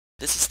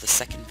This is the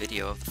second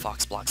video of the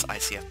Foxblocks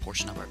ICF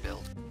portion of our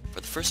build.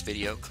 For the first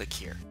video, click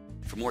here.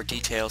 For more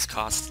details,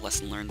 costs,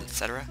 lesson learned,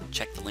 etc.,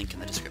 check the link in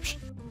the description.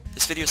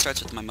 This video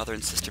starts with my mother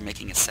and sister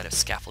making a set of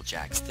scaffold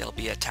jacks. They'll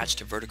be attached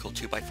to vertical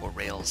 2x4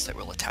 rails that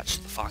will attach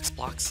to the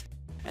Foxblocks,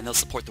 and they'll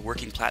support the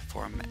working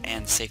platform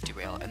and safety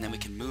rail, and then we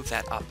can move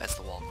that up as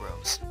the wall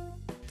grows.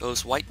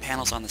 Those white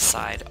panels on the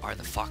side are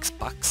the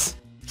Foxbucks.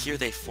 Here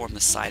they form the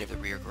side of the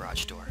rear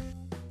garage door.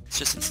 It's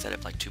just instead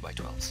of like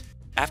 2x12s.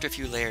 After a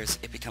few layers,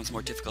 it becomes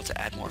more difficult to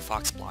add more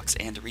Foxblocks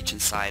and to reach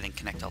inside and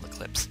connect all the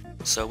clips.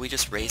 So we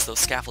just raise those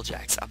scaffold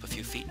jacks up a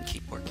few feet and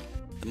keep working.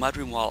 The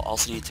mudroom wall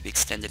also needed to be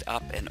extended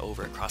up and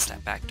over across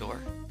that back door.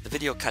 The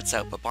video cuts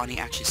out, but Bonnie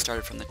actually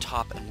started from the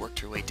top and worked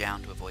her way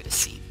down to avoid a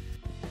seam.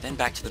 Then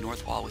back to the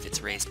north wall with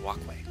its raised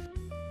walkway.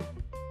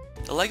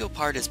 The Lego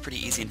part is pretty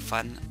easy and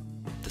fun.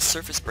 The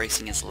surface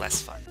bracing is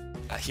less fun.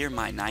 Here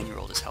my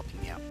 9-year-old is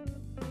helping me out.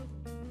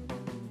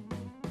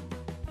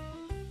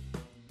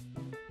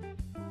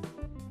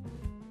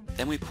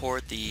 Then we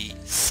poured the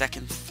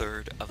second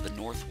third of the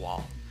north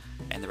wall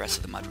and the rest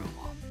of the mudroom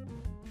wall.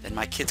 Then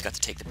my kids got to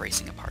take the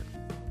bracing apart.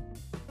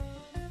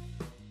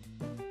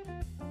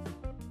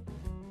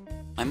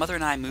 My mother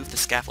and I moved the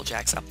scaffold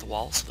jacks up the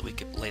wall so that we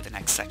could lay the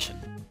next section.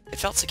 It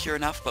felt secure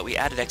enough, but we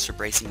added extra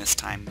bracing this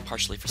time,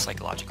 partially for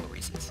psychological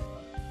reasons.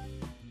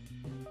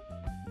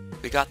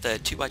 We got the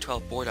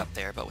 2x12 board up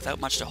there, but without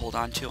much to hold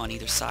on to on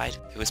either side,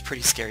 it was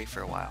pretty scary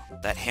for a while.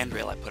 That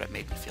handrail I put up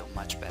made me feel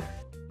much better.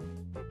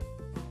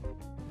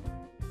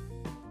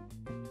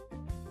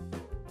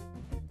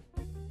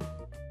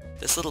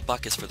 This little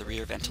buck is for the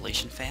rear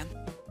ventilation fan.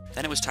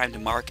 Then it was time to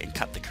mark and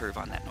cut the curve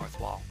on that north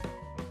wall.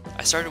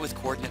 I started with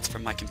coordinates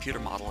from my computer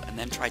model and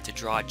then tried to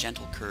draw a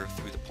gentle curve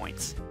through the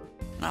points.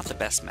 Not the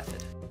best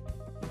method.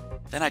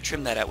 Then I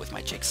trimmed that out with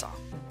my jigsaw.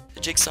 The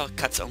jigsaw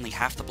cuts only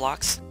half the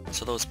blocks,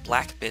 so those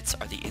black bits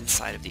are the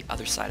inside of the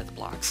other side of the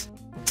blocks.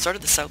 I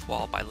started the south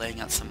wall by laying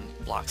out some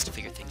blocks to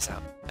figure things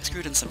out. I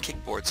screwed in some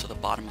kickboards so the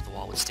bottom of the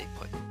wall would stay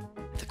put.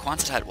 The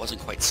Quonset hut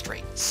wasn't quite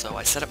straight, so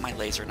I set up my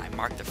laser and I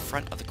marked the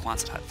front of the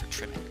Quonset hut for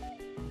trimming.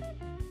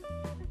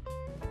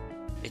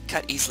 It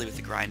cut easily with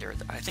the grinder.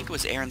 I think it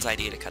was Aaron's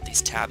idea to cut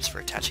these tabs for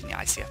attaching the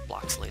ICF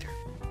blocks later.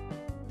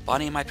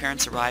 Bonnie and my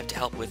parents arrived to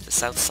help with the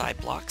south side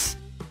blocks.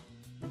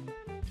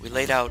 We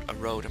laid out a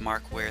row to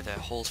mark where the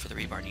holes for the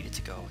rebar needed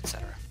to go,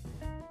 etc.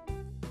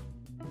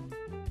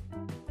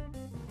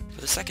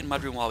 For the second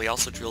mudroom wall, we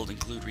also drilled and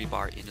glued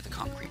rebar into the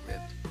concrete rib.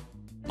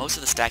 Most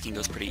of the stacking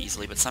goes pretty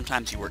easily, but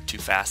sometimes you work too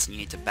fast and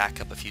you need to back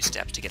up a few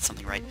steps to get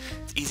something right.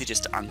 It's easy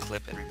just to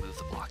unclip and remove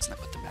the blocks and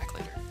then put them back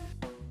later.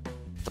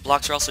 The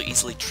blocks are also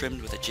easily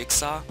trimmed with a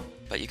jigsaw,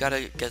 but you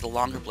gotta get a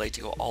longer blade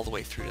to go all the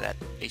way through to that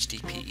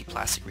HDPE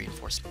plastic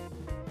reinforcement.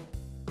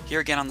 Here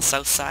again on the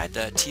south side,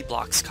 the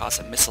T-blocks cause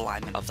a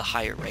misalignment of the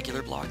higher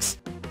regular blocks.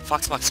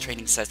 Foxblocks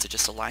training says to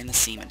just align the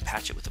seam and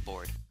patch it with the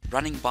board.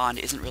 Running bond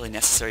isn't really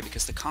necessary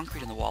because the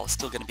concrete in the wall is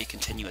still going to be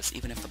continuous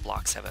even if the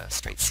blocks have a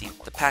straight seam.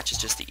 The patch is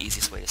just the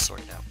easiest way to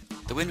sort it out.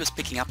 The wind was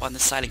picking up on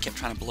this side and kept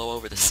trying to blow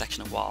over this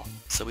section of wall,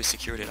 so we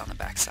secured it on the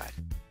back side.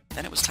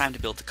 Then it was time to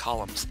build the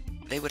columns.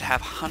 They would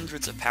have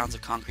hundreds of pounds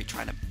of concrete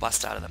trying to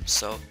bust out of them,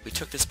 so we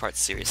took this part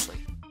seriously.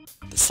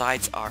 The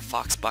sides are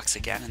Foxbucks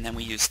again, and then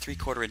we used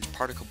 3/4 inch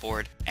particle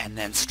board and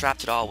then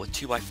strapped it all with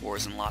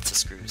 2x4s and lots of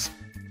screws.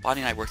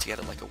 Bonnie and I worked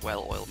together like a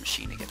well-oiled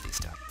machine to get these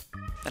done.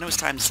 Then it was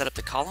time to set up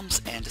the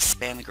columns and to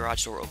span the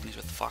garage door openings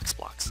with the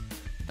Foxblocks.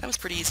 That was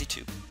pretty easy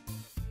too.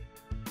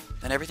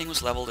 Then everything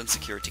was leveled and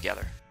secured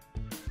together.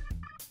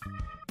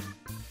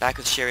 Back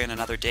with Sherry on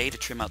another day to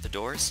trim out the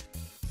doors.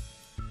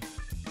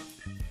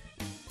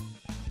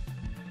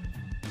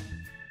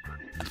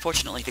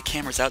 Unfortunately, the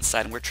camera's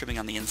outside and we're trimming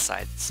on the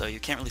inside, so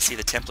you can't really see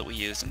the template we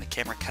used and the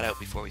camera cut out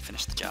before we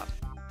finished the job.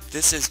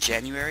 This is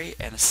January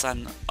and the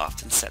sun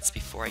often sets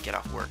before I get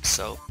off work,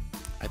 so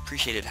I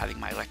appreciated having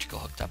my electrical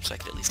hooked up so I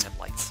could at least have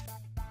lights.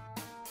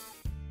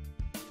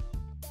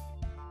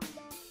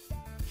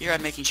 Here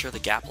I'm making sure the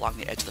gap along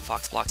the edge of the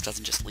Foxblocks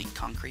doesn't just leak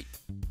concrete.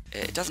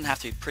 It doesn't have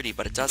to be pretty,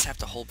 but it does have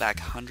to hold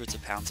back hundreds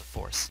of pounds of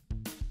force.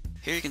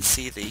 Here you can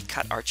see the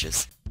cut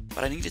arches,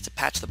 but I needed to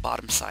patch the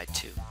bottom side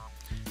too.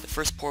 The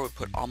first pour would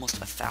put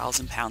almost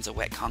 1,000 pounds of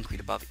wet concrete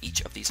above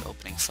each of these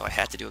openings, so I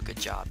had to do a good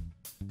job.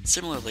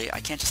 Similarly, I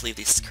can't just leave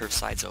these curved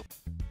sides open,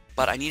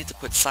 but I needed to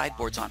put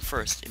sideboards on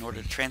first in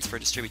order to transfer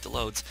and distribute the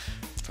loads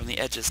from the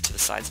edges to the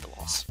sides of the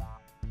walls.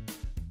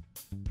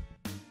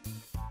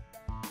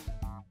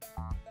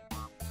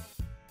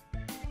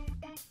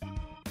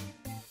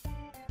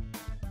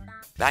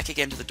 Back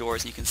again to the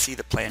doors and you can see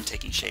the plan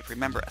taking shape.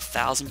 Remember,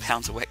 1,000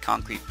 pounds of wet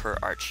concrete per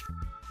arch.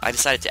 I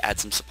decided to add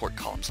some support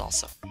columns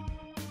also.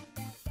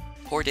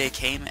 Poor day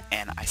came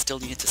and I still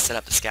needed to set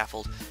up the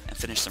scaffold and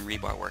finish some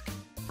rebar work.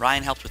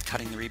 Ryan helped with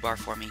cutting the rebar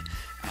for me,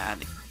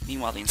 and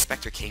meanwhile the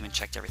inspector came and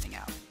checked everything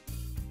out.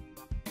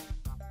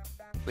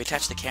 We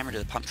attached the camera to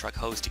the pump truck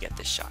hose to get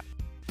this shot.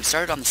 We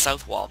started on the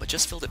south wall, but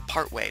just filled it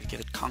part way to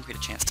give the concrete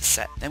a chance to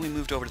set. Then we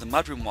moved over to the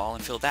mudroom wall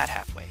and filled that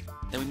halfway.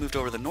 Then we moved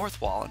over to the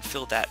north wall and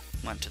filled that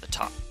one to the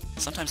top.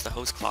 Sometimes the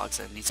hose clogs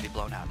and it needs to be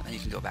blown out, and then you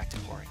can go back to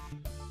pouring.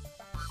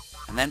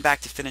 and then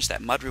back to finish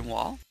that mudroom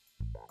wall,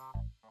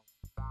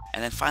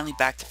 and then finally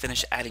back to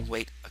finish adding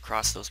weight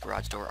across those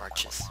garage door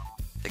arches.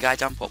 The guy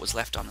dumped what was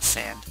left on the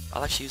sand.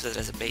 I'll actually use it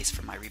as a base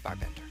for my rebar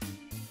bender.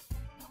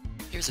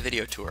 Here's a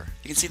video tour.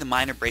 You can see the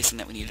minor bracing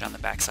that we needed on the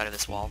back side of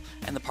this wall,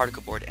 and the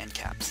particle board end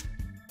caps.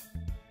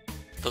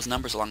 Those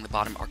numbers along the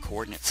bottom are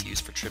coordinates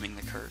used for trimming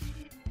the curve.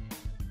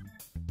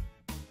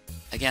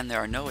 Again, there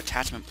are no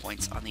attachment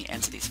points on the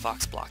ends of these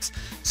Fox blocks,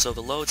 so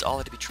the loads all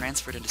had to be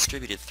transferred and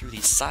distributed through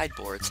these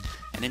sideboards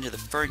and into the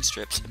furring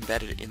strips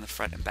embedded in the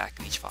front and back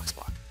of each Fox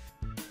block.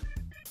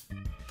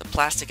 The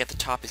plastic at the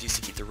top is used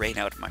to keep the rain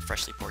out of my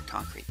freshly poured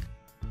concrete.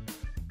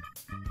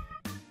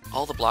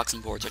 All the blocks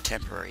and boards are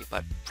temporary,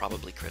 but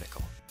probably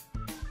critical.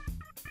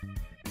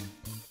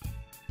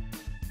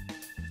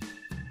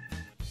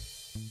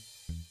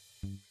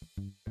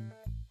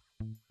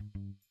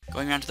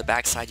 Going around to the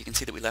back side, you can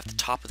see that we left the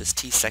top of this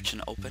T section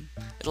open.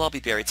 It'll all be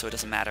buried, so it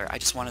doesn't matter. I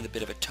just wanted a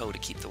bit of a toe to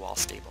keep the wall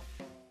stable.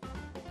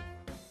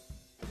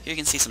 Here you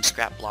can see some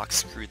scrap blocks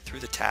screwed through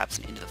the tabs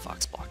and into the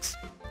Fox blocks.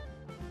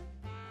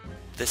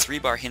 This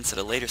rebar hints at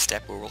a later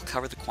step where we'll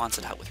cover the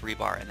Quonset hut with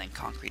rebar and then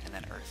concrete and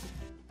then earth.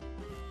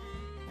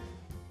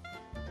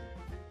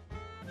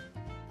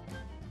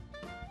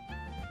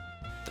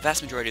 The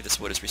vast majority of this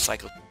wood is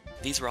recycled.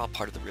 These are all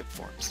part of the rib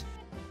forms.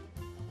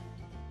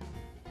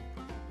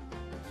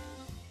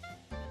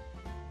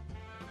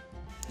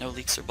 No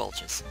leaks or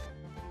bulges.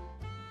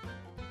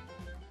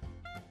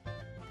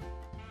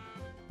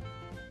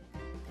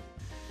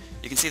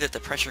 You can see that the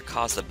pressure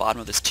caused the bottom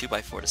of this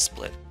 2x4 to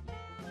split.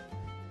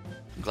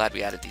 I'm glad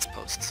we added these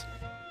posts.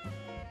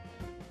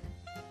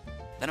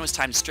 Then it was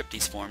time to strip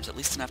these forms, at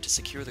least enough to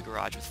secure the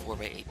garage with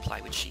 4x8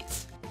 plywood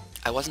sheets.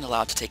 I wasn't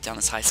allowed to take down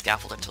this high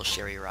scaffold until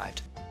Sherry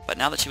arrived, but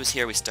now that she was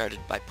here we started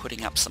by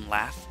putting up some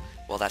lath.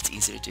 Well, that's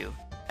easy to do,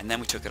 and then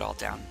we took it all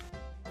down.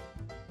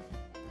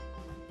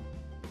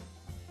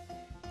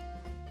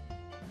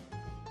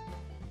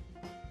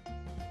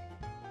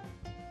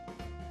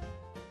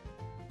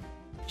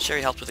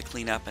 Sherry helped with the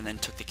cleanup and then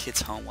took the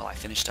kids home while I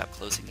finished up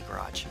closing the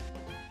garage.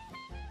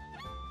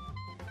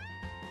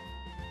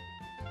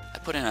 I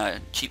put in a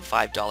cheap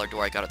 $5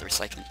 door I got at the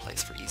recycling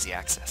place for easy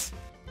access.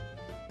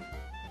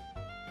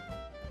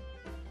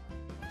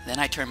 Then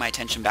I turned my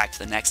attention back to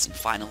the next and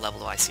final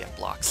level of ICF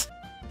blocks.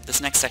 This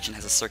next section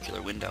has a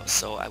circular window,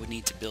 so I would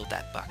need to build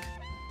that buck.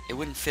 It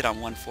wouldn't fit on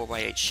one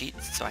 4x8 sheet,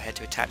 so I had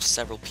to attach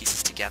several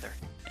pieces together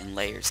in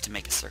layers to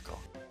make a circle.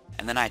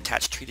 And then I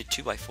attached treated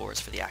 2x4s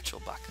for the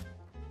actual buck.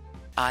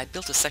 I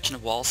built a section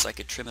of wall so I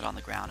could trim it on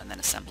the ground and then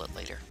assemble it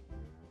later.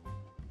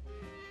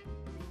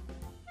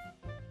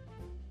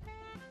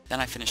 Then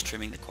I finished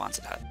trimming the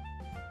Quonset hut.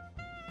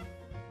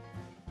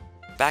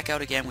 Back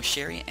out again with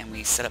Sherry and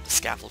we set up the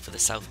scaffold for the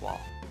south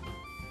wall.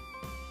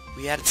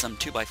 We added some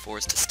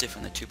 2x4s to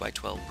stiffen the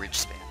 2x12 bridge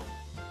span.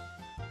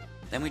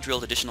 Then we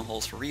drilled additional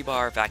holes for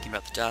rebar, vacuumed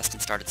out the dust,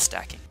 and started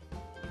stacking.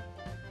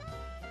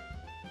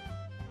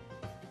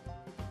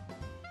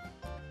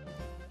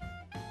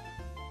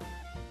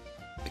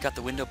 We got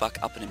the window buck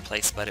up and in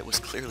place, but it was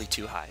clearly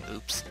too high.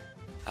 Oops.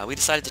 We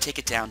decided to take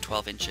it down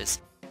 12 inches,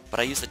 but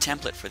I used the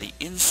template for the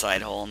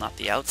inside hole, not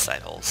the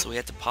outside hole, so we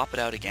had to pop it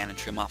out again and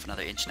trim off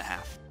another 1.5 inches.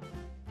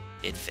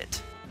 It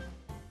fit.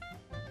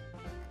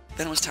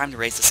 Then it was time to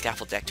raise the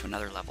scaffold deck to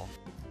another level.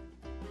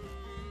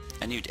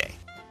 A new day.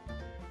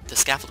 The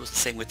scaffold was the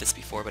same width as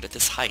before, but at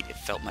this height it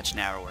felt much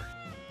narrower.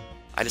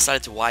 I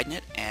decided to widen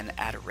it and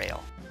add a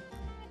rail.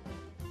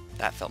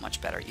 That felt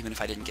much better, even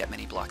if I didn't get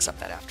many blocks up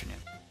that afternoon.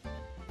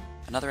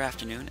 Another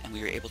afternoon, and we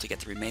were able to get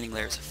the remaining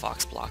layers of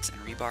Fox blocks and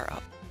rebar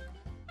up.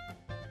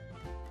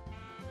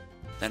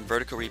 Then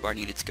vertical rebar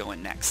needed to go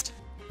in next.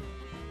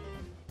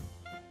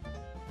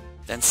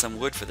 Then some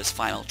wood for this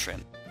final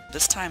trim.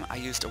 This time I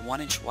used a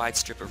 1-inch wide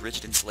strip of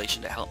rigid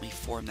insulation to help me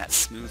form that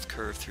smooth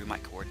curve through my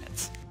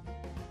coordinates.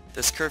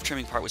 This curve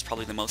trimming part was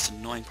probably the most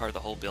annoying part of the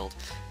whole build.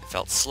 It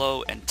felt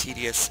slow and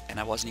tedious, and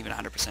I wasn't even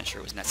 100%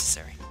 sure it was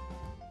necessary.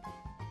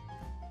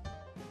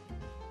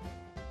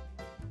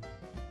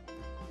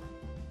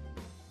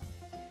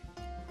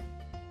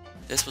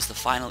 This was the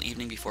final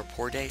evening before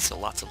pour day, so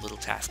lots of little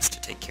tasks to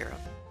take care of.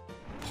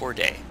 Pour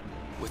day.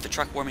 With the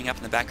truck warming up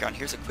in the background,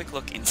 here's a quick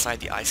look inside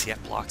the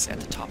ICF blocks at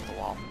the top of the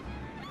wall.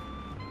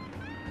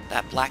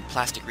 That black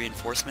plastic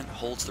reinforcement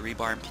holds the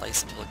rebar in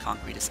place until the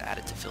concrete is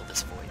added to fill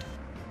this void.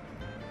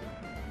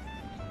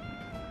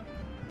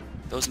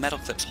 Those metal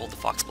clips hold the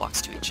Fox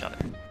blocks to each other.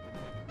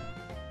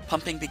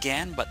 Pumping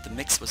began, but the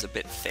mix was a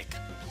bit thick,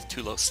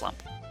 too low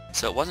slump,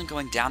 so it wasn't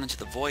going down into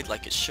the void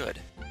like it should.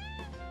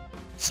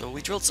 So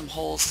we drilled some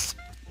holes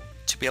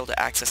to be able to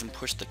access and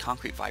push the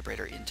concrete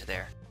vibrator into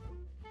there.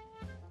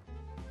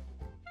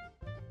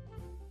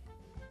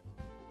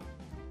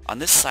 On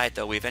this side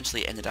though, we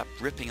eventually ended up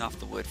ripping off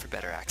the wood for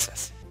better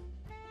access.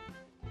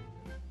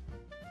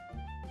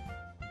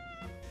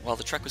 While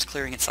the truck was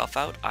clearing itself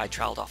out, I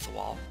troweled off the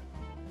wall.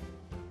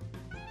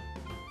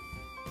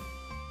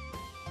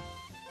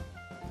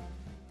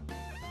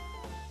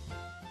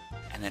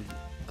 And then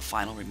the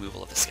final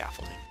removal of the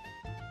scaffolding.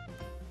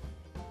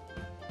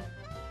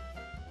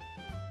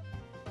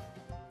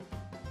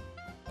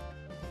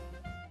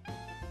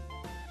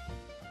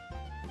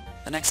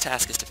 The next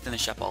task is to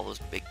finish up all those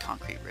big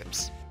concrete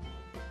ribs.